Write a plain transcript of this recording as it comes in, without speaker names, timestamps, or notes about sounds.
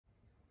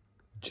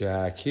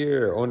Jack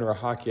here, owner of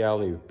Hockey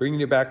Alley,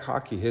 bringing you back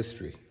hockey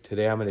history.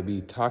 Today I'm going to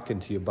be talking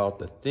to you about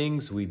the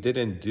things we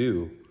didn't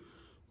do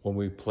when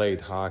we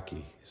played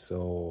hockey.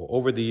 So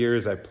over the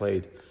years I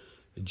played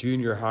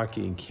junior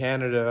hockey in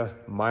Canada,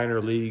 minor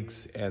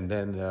leagues, and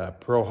then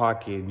pro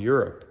hockey in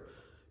Europe.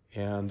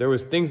 And there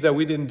was things that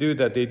we didn't do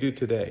that they do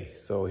today.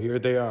 So here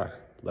they are.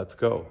 Let's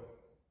go.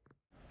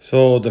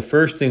 So the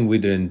first thing we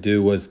didn't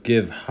do was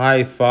give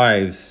high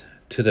fives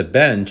to the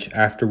bench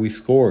after we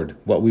scored.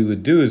 What we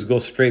would do is go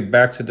straight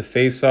back to the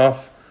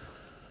face-off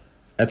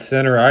at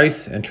center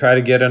ice and try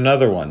to get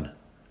another one.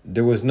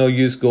 There was no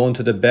use going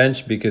to the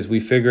bench because we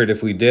figured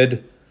if we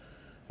did,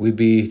 we'd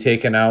be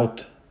taken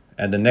out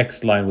and the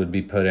next line would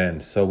be put in.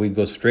 So we'd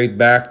go straight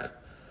back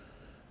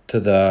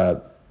to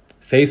the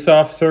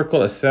face-off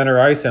circle at center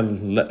ice,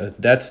 and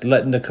that's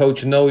letting the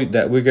coach know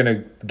that we're going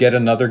to get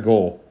another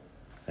goal.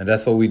 And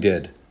that's what we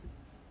did.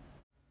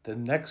 The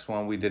next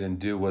one we didn't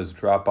do was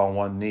drop on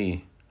one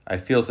knee. I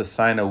feel it's a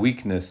sign of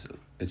weakness.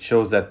 It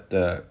shows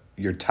that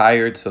you're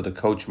tired, so the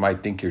coach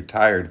might think you're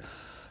tired.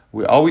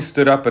 We always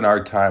stood up in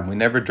our time. We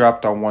never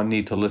dropped on one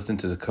knee to listen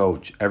to the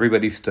coach.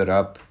 Everybody stood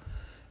up.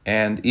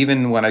 And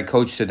even when I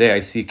coach today, I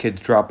see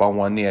kids drop on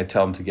one knee. I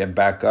tell them to get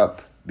back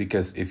up,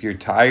 because if you're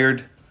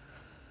tired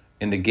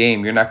in the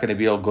game, you're not going to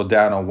be able to go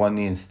down on one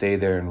knee and stay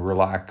there and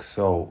relax.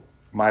 So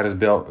might as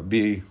well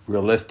be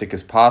realistic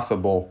as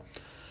possible.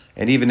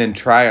 And even in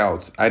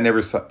tryouts, I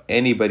never saw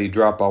anybody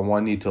drop on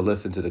one knee to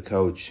listen to the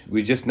coach.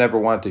 We just never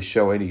wanted to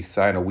show any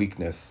sign of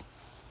weakness.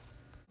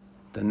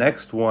 The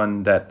next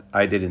one that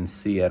I didn't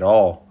see at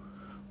all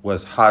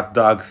was hot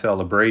dog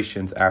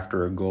celebrations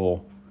after a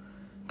goal.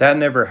 That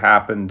never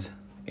happened,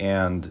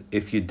 and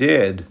if you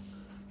did,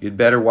 you'd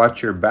better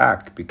watch your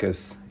back,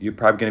 because you're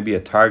probably going to be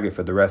a target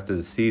for the rest of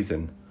the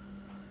season,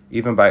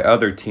 even by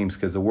other teams,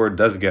 because the word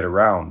does get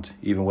around,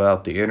 even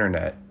without the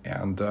internet.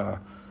 And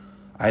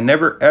I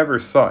never ever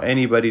saw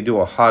anybody do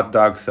a hot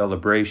dog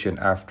celebration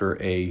after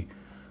a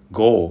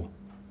goal.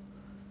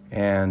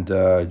 And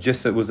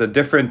just it was a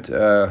different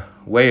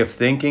way of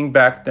thinking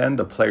back then.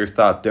 The players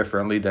thought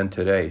differently than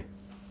today.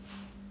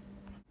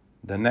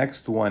 The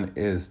next one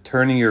is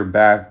turning your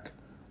back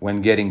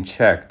when getting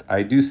checked.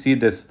 I do see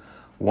this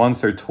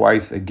once or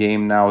twice a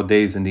game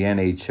nowadays in the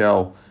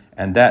NHL,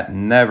 and that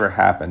never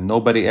happened.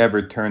 Nobody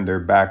ever turned their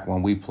back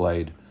when we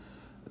played.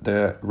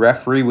 The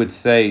referee would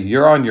say,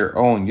 "You're on your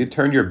own. You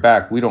turn your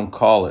back. We don't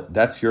call it.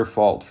 That's your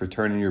fault for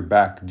turning your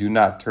back. Do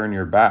not turn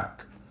your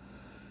back."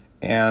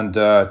 And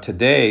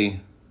today,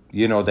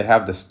 you know, they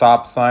have the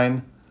stop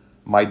sign.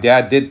 My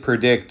dad did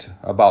predict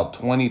about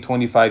 20,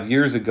 25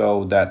 years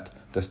ago that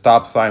the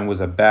stop sign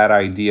was a bad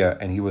idea,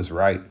 and he was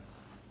right.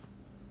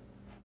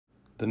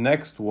 The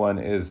next one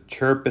is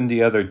chirping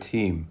the other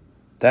team.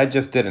 That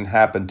just didn't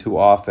happen too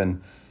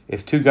often.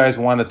 If two guys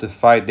wanted to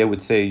fight, they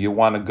would say, "You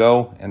want to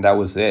go?" And that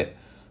was it.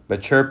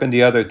 But chirping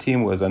the other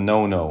team was a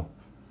no-no,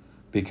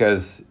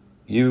 because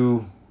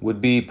you would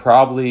be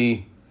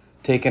probably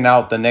taken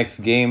out the next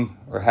game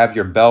or have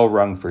your bell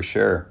rung for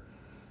sure.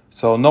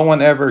 So no one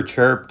ever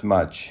chirped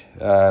much.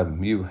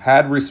 You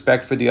had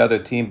respect for the other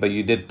team, but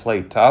you did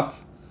play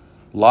tough.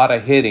 A lot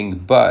of hitting,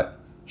 but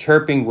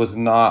chirping was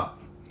not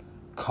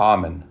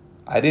common.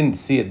 I didn't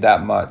see it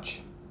that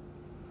much.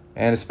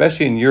 And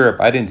especially in Europe,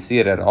 I didn't see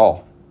it at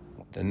all.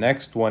 The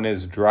next one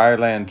is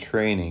dryland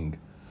training.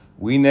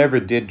 We never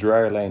did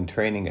dryland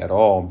training at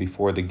all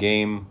before the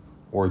game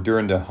or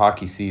during the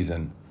hockey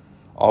season.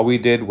 All we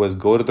did was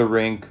go to the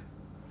rink,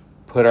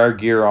 put our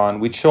gear on.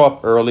 We'd show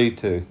up early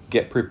to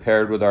get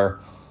prepared with our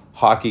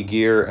hockey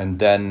gear, and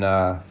then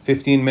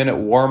 15-minute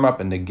warm-up,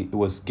 and it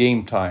was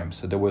game time.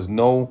 So there was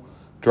no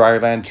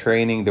dryland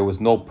training. There was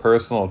no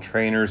personal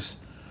trainers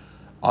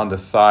on the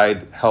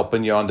side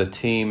helping you on the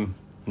team.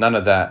 None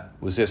of that.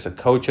 It was just a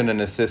coach and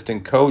an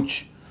assistant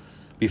coach.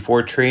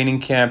 Before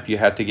training camp, you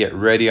had to get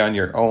ready on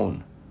your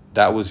own.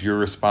 That was your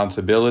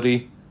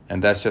responsibility,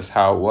 and that's just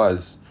how it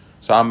was.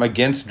 So I'm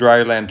against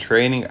dryland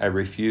training. I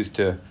refuse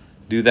to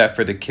do that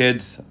for the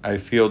kids. I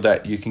feel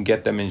that you can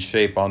get them in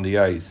shape on the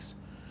ice,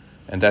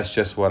 and that's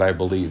just what I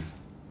believe.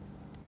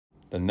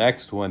 The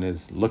next one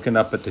is looking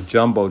up at the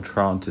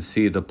Jumbotron to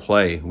see the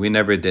play. We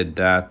never did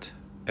that,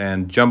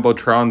 and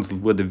Jumbotrons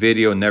with the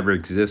video never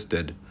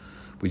existed.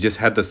 We just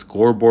had the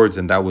scoreboards,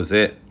 and that was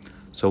it.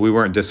 So we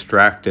weren't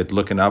distracted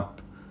looking up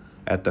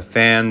at the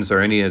fans or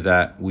any of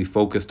that. We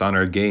focused on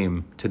our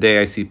game. Today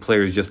I see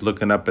players just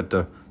looking up at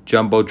the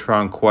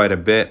Jumbotron quite a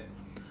bit,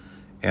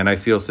 and I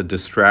feel it's a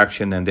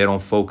distraction and they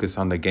don't focus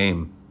on the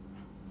game.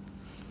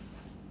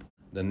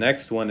 The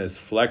next one is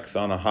flex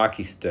on a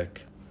hockey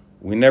stick.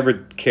 We never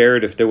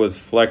cared if there was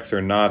flex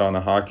or not on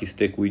a hockey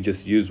stick. We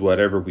just used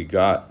whatever we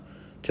got.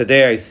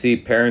 Today I see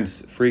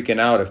parents freaking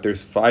out. If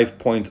there's 5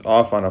 points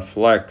off on a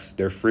flex,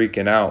 they're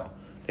freaking out.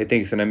 They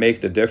think it's going to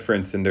make the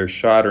difference in their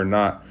shot or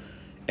not.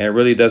 And it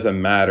really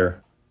doesn't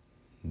matter.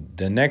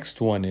 The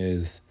next one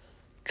is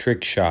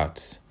trick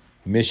shots.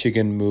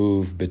 Michigan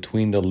move,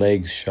 between the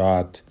legs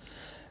shot.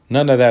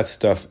 None of that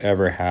stuff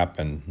ever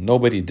happened.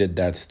 Nobody did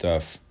that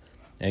stuff.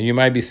 And you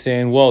might be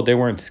saying, well, they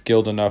weren't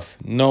skilled enough.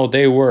 No,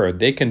 they were.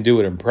 They can do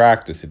it in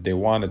practice if they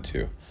wanted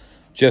to.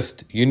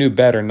 Just, you knew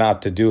better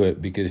not to do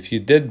it, because if you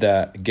did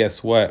that,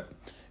 guess what?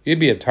 You'd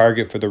be a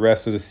target for the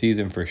rest of the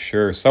season for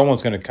sure.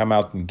 Someone's going to come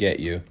out and get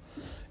you,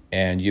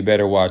 and you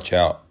better watch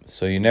out.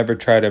 So you never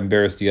try to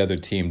embarrass the other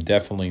team.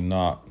 Definitely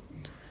not.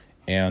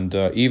 And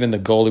even the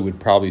goalie would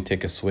probably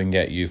take a swing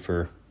at you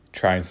for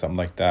trying something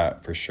like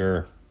that, for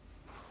sure.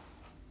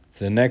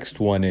 The next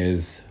one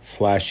is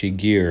flashy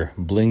gear,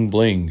 bling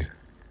bling.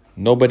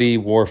 Nobody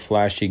wore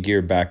flashy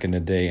gear back in the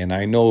day, and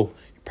I know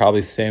you're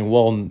probably saying,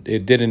 well,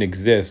 it didn't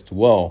exist.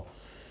 Well,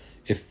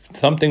 if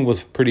something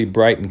was pretty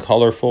bright and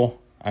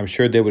colorful, I'm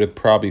sure they would have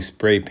probably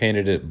spray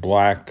painted it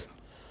black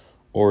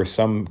or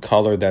some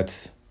color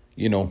that's,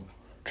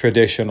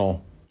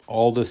 traditional.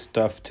 All the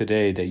stuff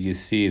today that you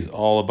see is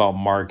all about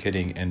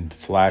marketing and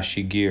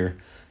flashy gear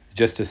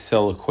just to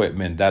sell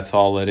equipment. That's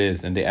all it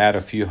is. And they add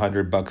a few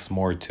 $100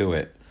 more to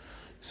it.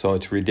 So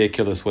it's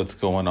ridiculous what's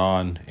going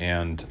on.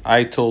 And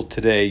I till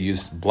today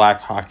use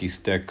black hockey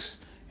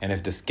sticks. And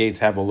if the skates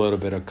have a little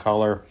bit of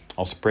color,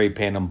 I'll spray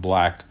paint them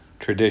black,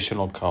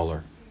 traditional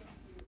color.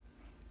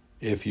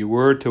 If you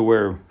were to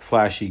wear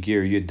flashy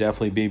gear, you'd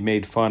definitely be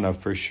made fun of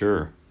for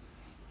sure.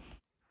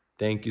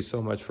 Thank you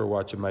so much for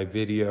watching my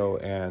video,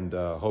 and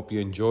hope you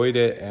enjoyed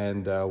it,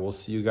 and we'll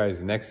see you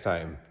guys next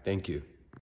time. Thank you.